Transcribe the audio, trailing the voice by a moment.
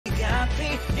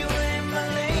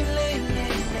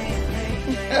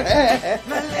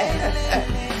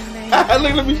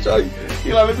Look, let me show you.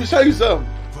 He like, let me show you something.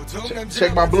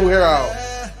 Check my blue hair out.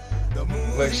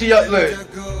 Look, she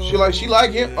look. She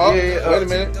like him. Oh, yeah, wait a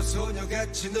minute.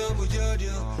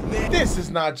 This is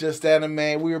not just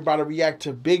anime. We're about to react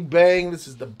to Big Bang. This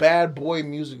is the Bad Boy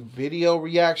music video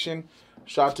reaction.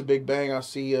 Shout out to Big Bang. I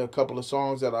see a couple of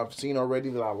songs that I've seen already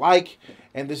that I like,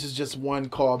 and this is just one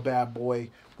called Bad Boy.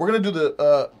 We're gonna do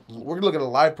the we're gonna look at a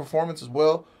live performance as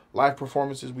well. Live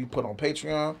performances we put on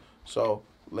Patreon. So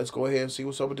let's go ahead and see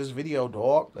what's up with this video,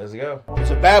 dog. Let's go.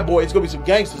 It's a bad boy. It's gonna be some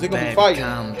gangsters. They're gonna be fighting.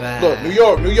 Look, New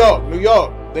York, New York, New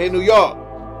York. They in New York.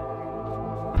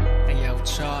 Hey, yo,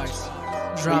 Charles.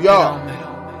 Drop New it York. on me.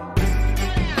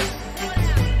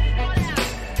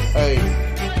 Hey.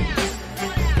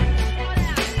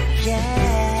 Yeah.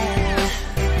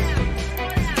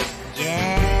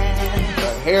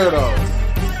 That hair though.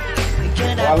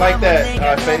 Oh, I like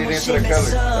that. Faded into the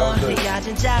color.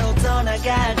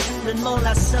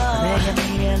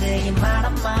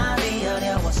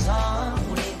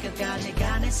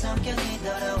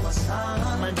 That was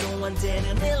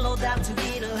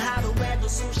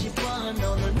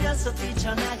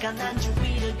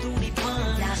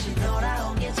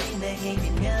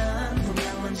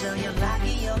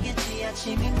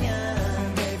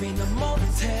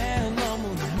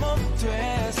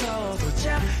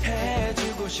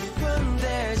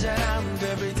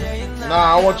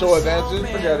Nah, I want your advances.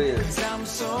 Forget it here.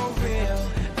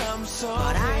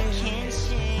 But I can't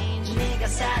change. 네가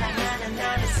사랑하는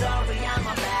나는 sorry I'm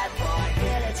a bad boy.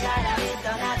 그래 차라리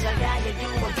떠나자가 you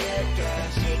a good girl.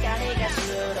 시간이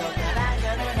갈수록 나랑은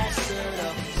할수록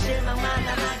실망만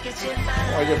남았겠지만.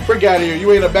 Oh, get freak out of here.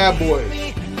 You ain't a bad boy.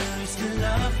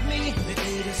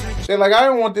 They're like, I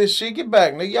didn't want this shit. Get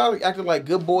back, nigga. Y'all acting like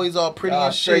good boys, all pretty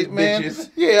and shit, man. Bitches.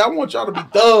 Yeah, I want y'all to be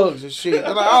thugs and shit.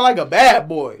 They're like, I like a bad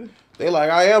boy. They like,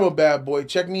 I am a bad boy.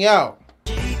 Check me out.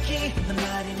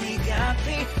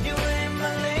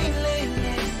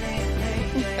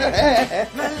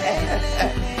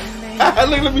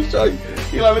 Look, let me show you.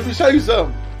 He like, let me show you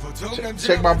something.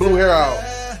 Check my blue hair out.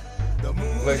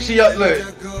 Look, she look.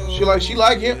 She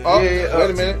like him. Oh, yeah, wait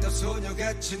a minute.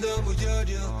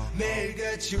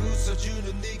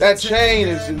 That chain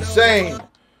is insane.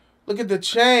 Look at the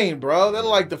chain, bro. They're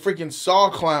like the freaking Saw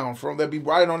clown from that be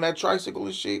riding on that tricycle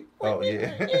and shit. Oh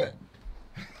yeah.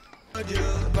 Got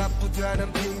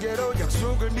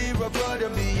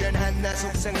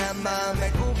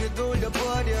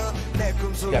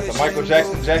the Michael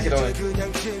Jackson jacket on it.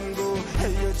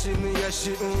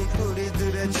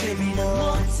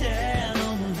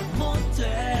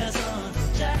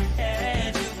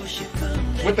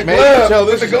 With the glove. Tell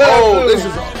this is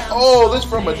this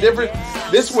from a different.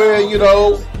 This where, you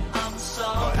know,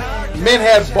 men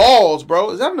have balls,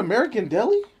 bro. Is that an American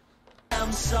Deli?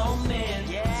 I'm so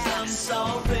mean, I'm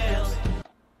so real.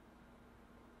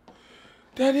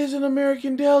 That is an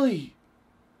American Deli.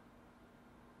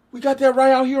 We got that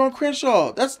right out here on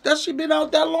Crenshaw. That shit been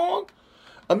out that long?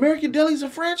 American Deli's a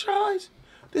franchise?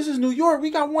 This is New York. We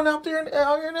got one out here in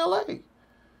LA.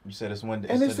 You said it's one.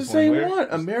 And it's the same one.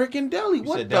 American Deli.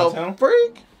 What the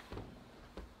freak?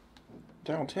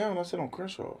 Downtown? I said on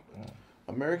Crenshaw.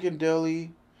 American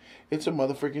Deli. It's a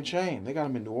motherfucking chain. They got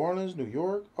them in New Orleans, New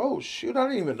York. Oh, shoot. I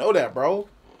didn't even know that, bro.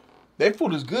 Their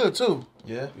food is good, too.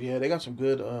 Yeah? Yeah, they got some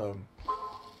good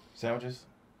sandwiches?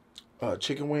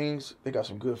 Chicken wings. They got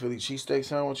some good Philly cheesesteak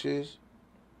sandwiches.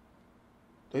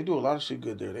 They do a lot of shit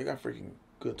good there. They got freaking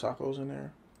good tacos in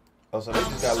there. Oh, so they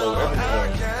just got a little everything.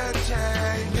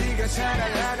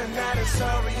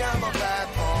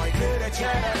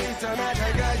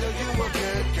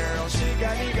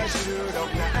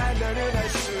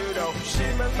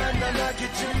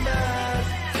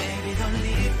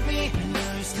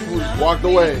 Who walked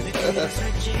away.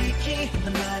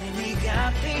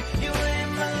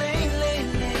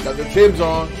 Got the Timbs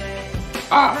on.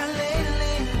 Ah!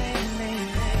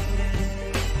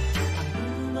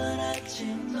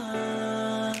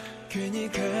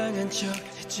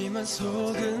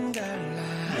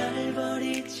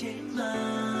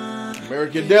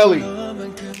 American Deli.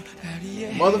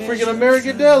 Motherfucking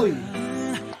American Deli.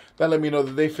 That let me know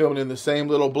that they filmed in the same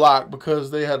little block because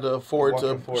they had to afford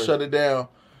to shut it down.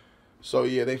 So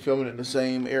yeah, they filming in the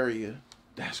same area.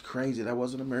 That's crazy. That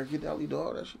wasn't American Deli,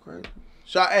 dog. That's crazy.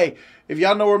 Hey, if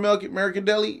y'all know where American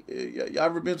Deli, y'all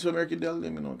ever been to American Deli?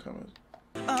 Let me know in the comments.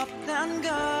 Yeah.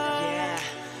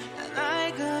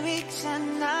 You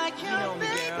know me,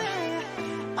 girl.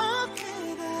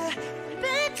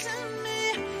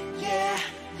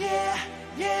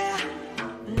 Yeah.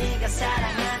 네가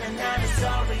사랑하는 나는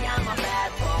sorry I'm a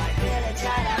bad boy. 그래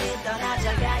차라리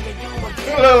떠나자가 you a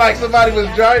Look like somebody was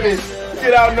driving.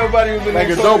 Get out, nobody was in Like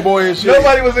that a car. dope boy and shit.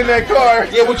 Nobody was in that car.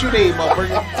 Yeah, what you need,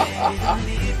 motherfucker?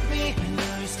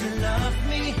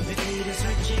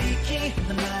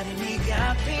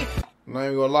 I'm not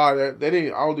even gonna lie, they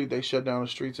didn't. I don't think they shut down the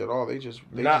streets at all. They just.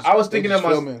 I was thinking of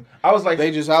filming. I was like,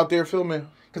 they just out there filming.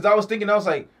 Because I was thinking, I was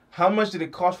like, how much did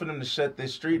it cost for them to shut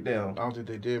this street down? I don't think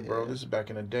they did, bro. Yeah. This is back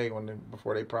in the day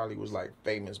before they probably was like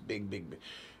famous, big.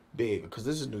 Because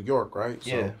this is New York, right?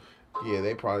 Yeah. So, yeah,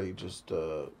 they probably just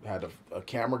had a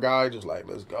camera guy, just like,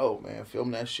 let's go, man,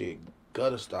 film that shit,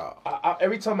 gutter style.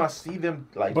 Every time I see them,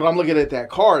 like, but I'm looking at that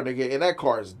car, nigga, and that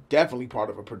car is definitely part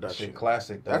of a production. Shit,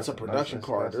 classic. That's a production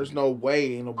car. Classic. There's no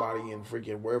way ain't nobody in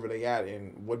freaking wherever they at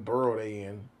and what borough they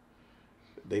in.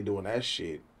 They doing that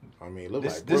shit. I mean, look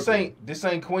like this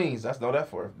ain't Queens. That's know that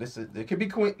for. It could be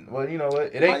Queens. Well, you know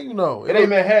what? It ain't. How you know? It ain't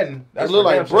Manhattan. It look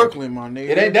like Brooklyn, my nigga.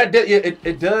 It ain't that. Yeah,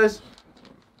 it does.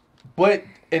 But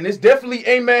this definitely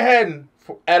ain't Manhattan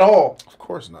at all. Of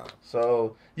course not.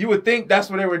 So you would think that's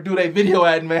where they would do their video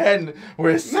at in Manhattan.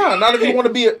 Where it's not if you want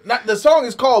to be. The song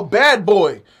is called Bad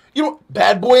Boy. You know,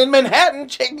 Bad Boy in Manhattan.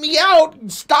 Check me out.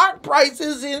 Stock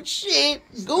prices and shit.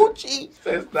 Gucci.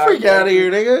 Freak out of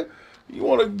here, nigga. You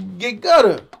want to get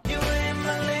gutter.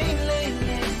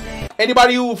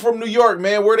 Anybody who from New York,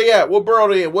 man, where they at? What borough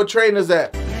they in? What train is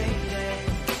that?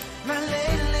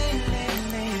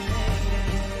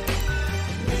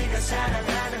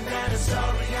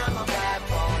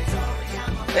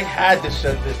 They had to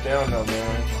shut this down though,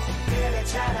 man.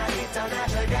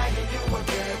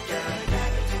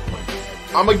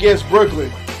 I'm against Brooklyn.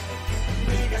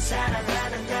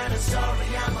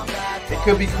 It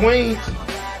could be Queens.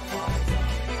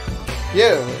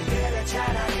 Yeah.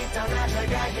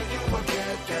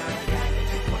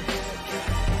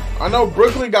 I know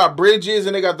Brooklyn got bridges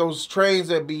and they got those trains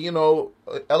that be, you know,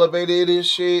 elevated and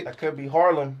shit. That could be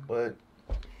Harlem, but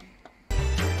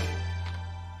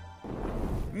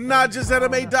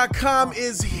NotJustAnime.com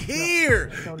is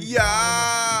here.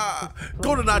 Yeah.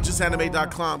 Go to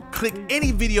NotJustAnime.com, click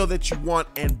any video that you want,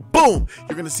 and boom,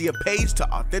 you're going to see a page to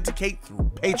authenticate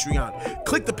through Patreon.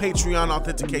 Click the Patreon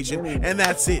authentication, and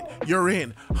that's it. You're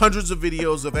in. Hundreds of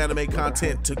videos of anime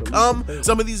content to come.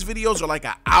 Some of these videos are like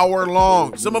an hour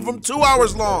long, some of them 2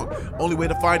 hours long. Only way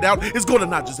to find out is go to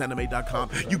NotJustAnime.com.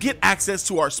 You get access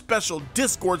to our special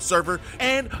Discord server,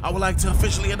 and I would like to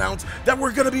officially announce that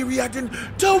we're going to be reacting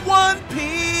to One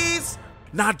Piece.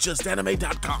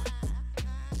 NotJustAnime.com.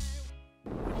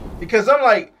 Because I'm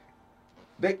like,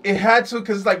 it had to,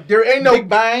 because like there ain't no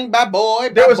Bigbang Bad Boy.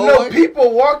 There was no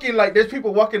people walking, like there's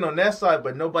people walking on that side,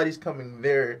 but nobody's coming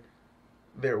their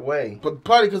way. But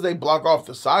probably because they block off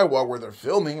the sidewalk where they're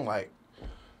filming, like.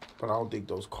 But I don't think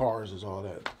those cars is all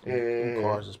that. Yeah,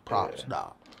 cars is props,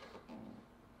 nah.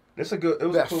 It's a good. It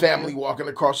was that cool family walking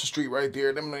across the street right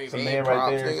there. Them ain't man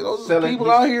props. right there. Those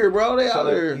people out here, bro. They out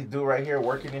there. These dude right here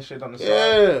working and shit on the side.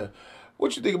 Yeah.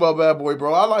 What you think about Bad Boy,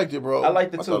 bro? I liked it, bro. I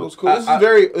liked it too. Thought it was cool. This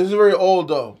is very old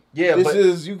though. Yeah, this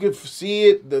is, you can see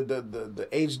it. The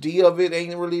HD of it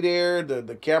ain't really there.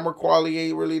 The camera quality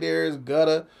ain't really there. It's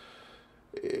gutter.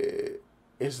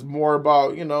 It's more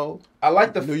about, you know. I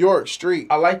like the New York street.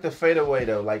 I like the fadeaway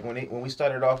though. Like when we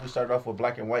started off with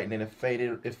black and white, and then it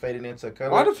faded into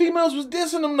color. Why the females was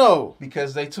dissing them though?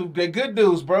 Because they good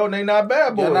dudes, bro. And they not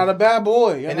bad boys. They're not a bad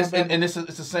boy. And it's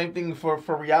the same thing for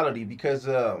reality, because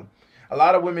a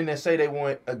lot of women that say they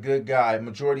want a good guy,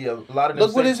 majority of a lot of them.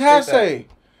 Look what his hat say.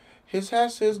 His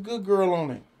hat says "good girl"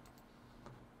 on it.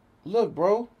 Look,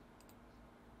 bro.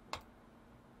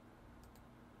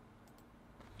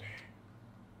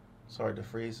 Sorry to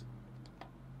freeze.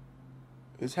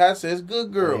 His hat says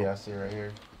 "good girl." Oh, yeah, I see it right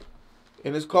here.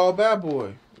 And it's called Bad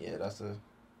Boy. Yeah, that's a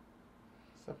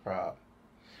prop.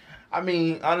 I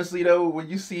mean, honestly though, when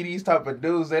you see these type of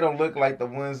dudes, they don't look like the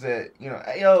ones that, you know,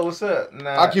 hey yo, what's up?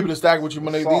 Nah, I'll keep it a stack with you,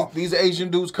 my nigga. These Asian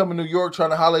dudes come to New York trying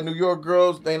to holler at New York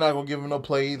girls, they not gonna give them no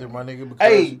play either, my nigga. Because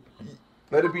hey,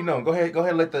 let it be known. Go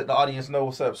ahead, let the audience know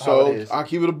what's up. So I'll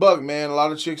keep it a buck, man. A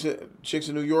lot of chicks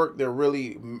in New York, they're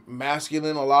really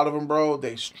masculine. A lot of them, bro.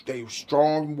 They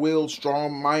strong-willed,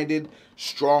 strong-minded,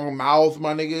 strong-mouthed,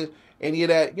 my nigga. Any of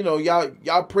that, you know,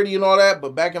 y'all pretty and all that,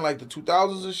 but back in like the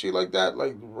 2000s and shit like that,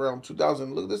 like around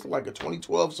 2000, look, this is like a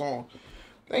 2012 song.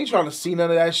 They ain't trying to see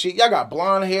none of that shit. Y'all got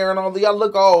blonde hair and all that. Y'all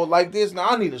look all like this. Now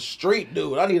I need a street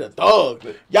dude. I need a thug.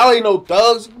 Y'all ain't no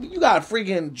thugs. You got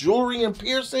freaking jewelry and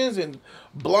piercings and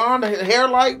blonde hair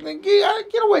like,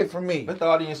 get away from me. Let the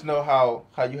audience know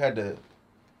how you had to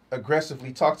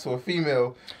aggressively talk to a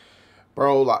female.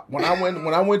 Bro, like when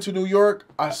I went to New York,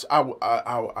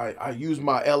 I used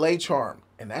my LA charm,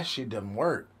 and that shit doesn't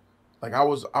work. Like I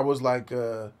was like,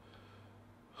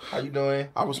 How you doing?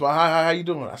 I was like, hi, how you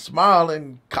doing? I smile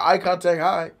and eye contact,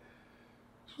 hi.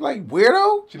 She's like,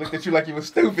 weirdo? She looked at you like you was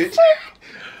stupid.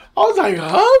 I was like,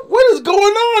 huh? What is going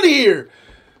on here?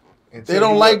 Until They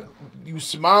don't you like look- you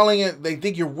smiling and they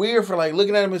think you're weird for like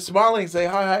looking at them and smiling and say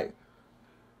hi.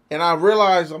 And I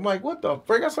realized, I'm like, what the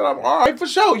frick? I said, I'm all right for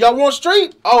sure. Y'all want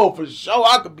street? Oh, for sure,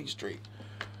 I could be street.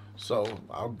 So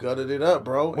I gutted it up,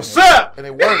 bro. What's up? And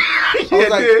it worked.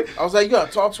 Yeah, I was like, you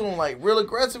gotta talk to him like real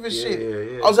aggressive and shit.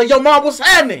 yeah. I was like, yo, mom, what's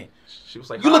happening? She was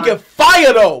like, You "Hi." looking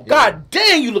fire though. Yeah. God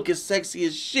damn, you looking sexy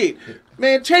as shit.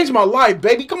 Man, changed my life,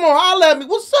 baby. Come on, holla at me.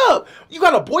 What's up? You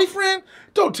got a boyfriend?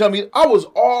 Don't tell me. I was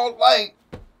all like,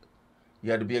 You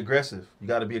got to be aggressive. You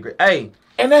got to be aggressive. Hey,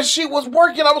 and that shit was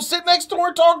working. I was sitting next to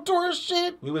her, talking to her and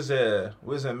shit. we was at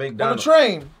On the McDonald's.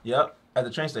 train. Yep, at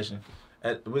the train station.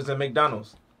 We was at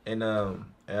McDonald's, and I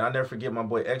never forget my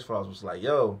boy X Files was like,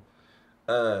 "Yo,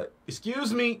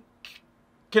 excuse me,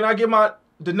 can I get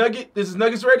the nugget? This is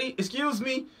nuggets ready? Excuse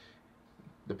me."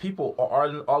 The people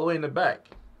are all the way in the back,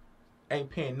 ain't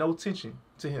paying no attention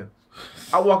to him.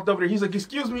 I walked over there. He's like,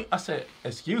 "Excuse me." I said,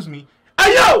 "Excuse me."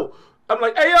 Hey yo! I'm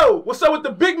like, "Hey yo, what's up with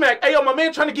the Big Mac? Hey yo, my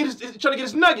man trying to get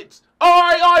his nuggets. All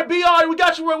right, B, all right, we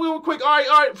got you real quick. All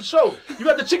right, for sure. You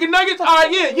got the chicken nuggets? All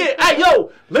right, yeah. Hey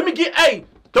yo, let me get. Hey,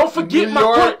 don't forget New my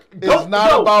York quarter. is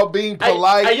not about being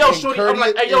polite Hey yo, and shorty. I'm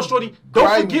like, hey yo, courteous shorty, and don't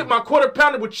grimy. forget my quarter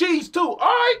pounder with cheese too. All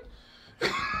right.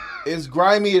 It's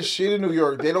grimy as shit in New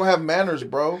York. They don't have manners,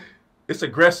 bro. It's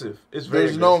aggressive. It's very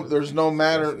aggressive. There's no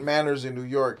manners in New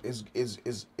York.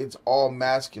 It's all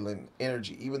masculine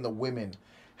energy. Even the women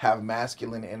have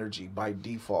masculine energy by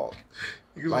default.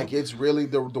 Like it's really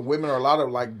the women are a lot of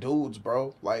like dudes,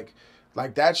 bro. Like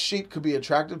that shit could be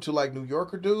attractive to like New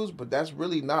Yorker dudes, but that's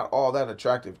really not all that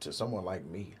attractive to someone like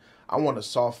me. I want a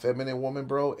soft feminine woman,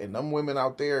 bro, and them women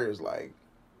out there is like.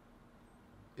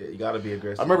 Yeah, you gotta be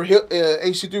aggressive. I remember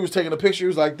HC3 was taking a picture. He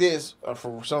was like this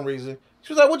for some reason.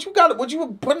 She was like, "What you got? What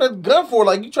you putting a gun for?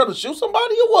 Like you trying to shoot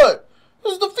somebody or what?"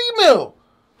 This is the female.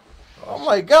 I'm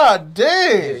like, God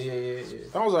damn. Yeah.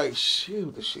 I was like,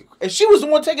 shoot, this shit. And she was the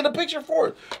one taking the picture for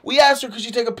it. We asked her, could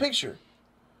she take a picture?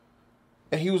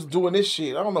 And he was doing this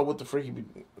shit. I don't know what the freak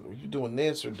you doing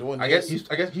this or doing I this.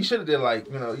 guess he should have did like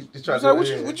he tried Like,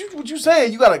 to. what you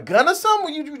saying? You got a gun or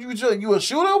something? You a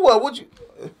shooter? What you?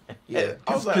 Yeah,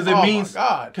 I was like, because oh it means my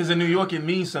God. because in New York it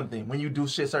means something when you do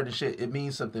certain shit. It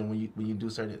means something when you do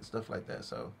certain stuff like that.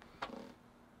 So,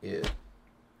 yeah,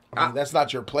 I mean, that's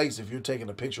not your place. If you're taking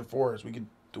a picture for us, we can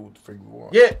do what the freak we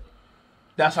want. yeah,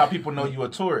 that's how people know you a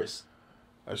tourist.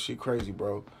 That shit crazy,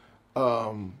 bro.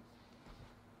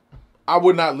 I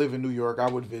would not live in New York. I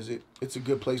would visit. It's a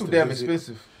good place Too to damn visit.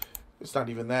 expensive. It's not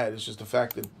even that. It's just the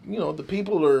fact that the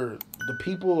people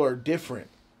are different.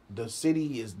 The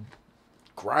city is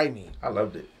grimy. I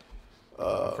loved it.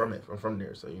 I'm from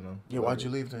there, so Yeah, why'd you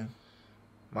leave then?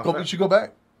 My You should go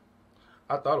back.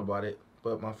 I thought about it,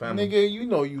 but my family. Nigga, you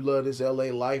know you love this LA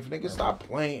life. Nigga, stop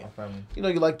playing. My family. You know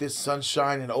you like this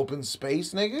sunshine and open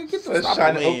space, nigga. Get the stop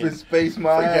Sunshine playing. open space,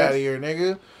 my Freak out ass. of here,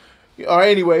 nigga. All right,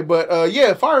 anyway, but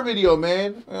yeah, fire video,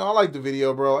 man. I like the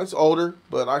video, bro. It's older,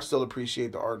 but I still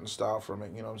appreciate the art and style from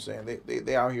it. You know what I'm saying?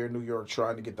 They out here in New York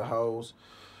trying to get the hoes,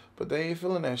 but they ain't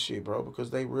feeling that shit, bro, because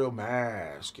they real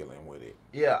masculine with it.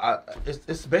 Yeah,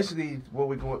 it's basically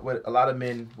what a lot of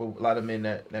men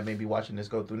that may be watching this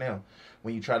go through now.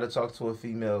 When you try to talk to a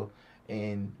female,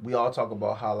 and we all talk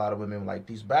about how a lot of women like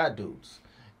these bad dudes.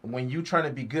 When you trying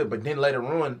to be good, but then later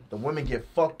on, the women get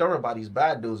fucked over by these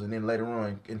bad dudes, and then later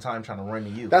on in time trying to run to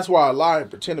you. That's why I lie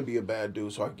and pretend to be a bad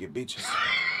dude so I can get bitches.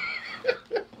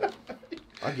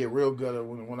 I get real good at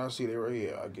when I see they were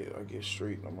here. I get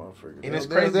street. I'm motherfucker. And it's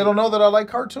crazy. They don't know that I like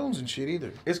cartoons and shit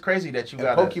either. It's crazy that you And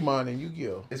got Pokemon and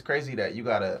Yu-Gi-Oh. It's crazy that you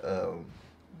gotta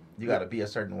be a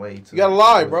certain way to. You gotta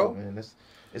lie, bro. Man, it's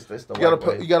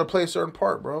the You gotta play a certain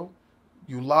part, bro.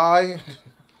 You lie.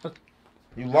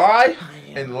 You lie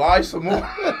and lie some more.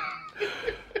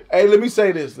 Hey, let me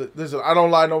say this. Listen, I don't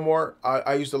lie no more.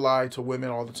 I used to lie to women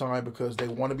all the time because they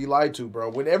want to be lied to, bro.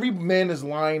 When every man is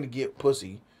lying to get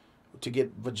pussy, to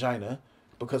get vagina,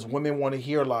 because women want to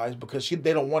hear lies, because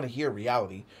they don't want to hear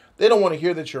reality. They don't want to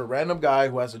hear that you're a random guy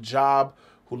who has a job,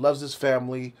 who loves his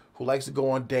family, who likes to go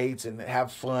on dates and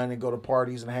have fun and go to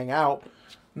parties and hang out.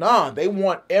 Nah, they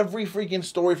want every freaking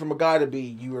story from a guy to be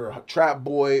you're a trap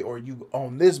boy, or you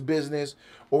own this business,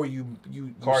 or you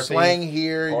slang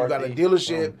here, you got a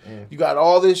dealership, you got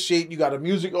all this shit, you got a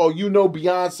music, oh, you know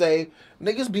Beyonce.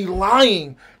 Niggas be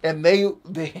lying, and they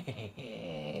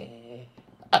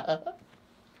I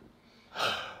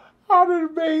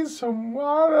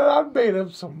done made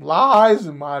up some lies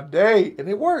in my day, and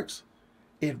it works.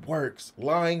 It works.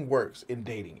 Lying works in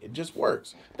dating. It just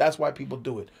works. That's why people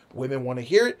do it. Women want to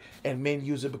hear it, and men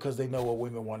use it because they know what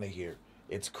women want to hear.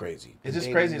 It's crazy. It's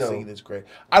just crazy though. It's crazy.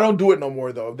 I don't do it no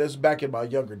more though. This is back in my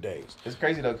younger days. It's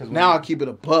crazy though because now I keep it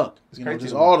a buck. It's you know, crazy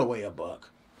just all the way a buck.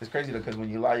 It's crazy though because when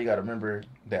you lie, you gotta remember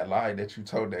that lie that you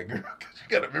told that girl. Cause you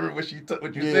gotta remember what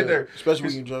what you said there. Especially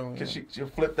when you're drunk. Cause she'll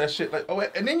flip that shit like, oh,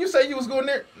 and then you say you was going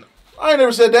there. I ain't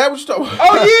never said that. What you talking about?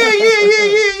 Oh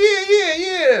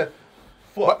yeah.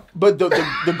 Fuck. But the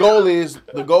goal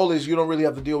is you don't really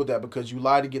have to deal with that because you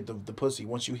lie to get the pussy.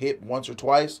 Once you hit once or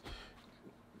twice,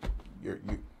 you're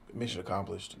mission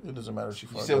accomplished. It doesn't matter if she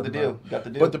fucks. Sealed the deal. You got the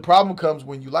deal. But the problem comes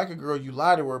when you like a girl, you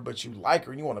lie to her, but you like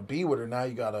her and you want to be with her. Now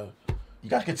you gotta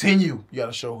continue. You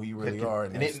gotta show who you really are,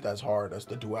 and that's hard. That's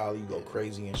the duality. You go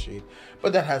crazy and shit.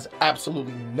 But that has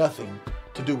absolutely nothing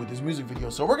to do with this music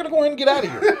video. So we're gonna go ahead and get out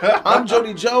of here. I'm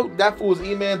Jody Joe. That fool's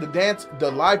E-Man.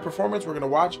 The live performance we're gonna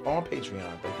watch on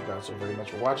Patreon. Thank you guys so very much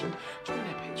for watching. Join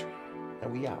that Patreon,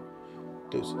 and we out.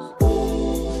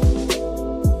 Deuces.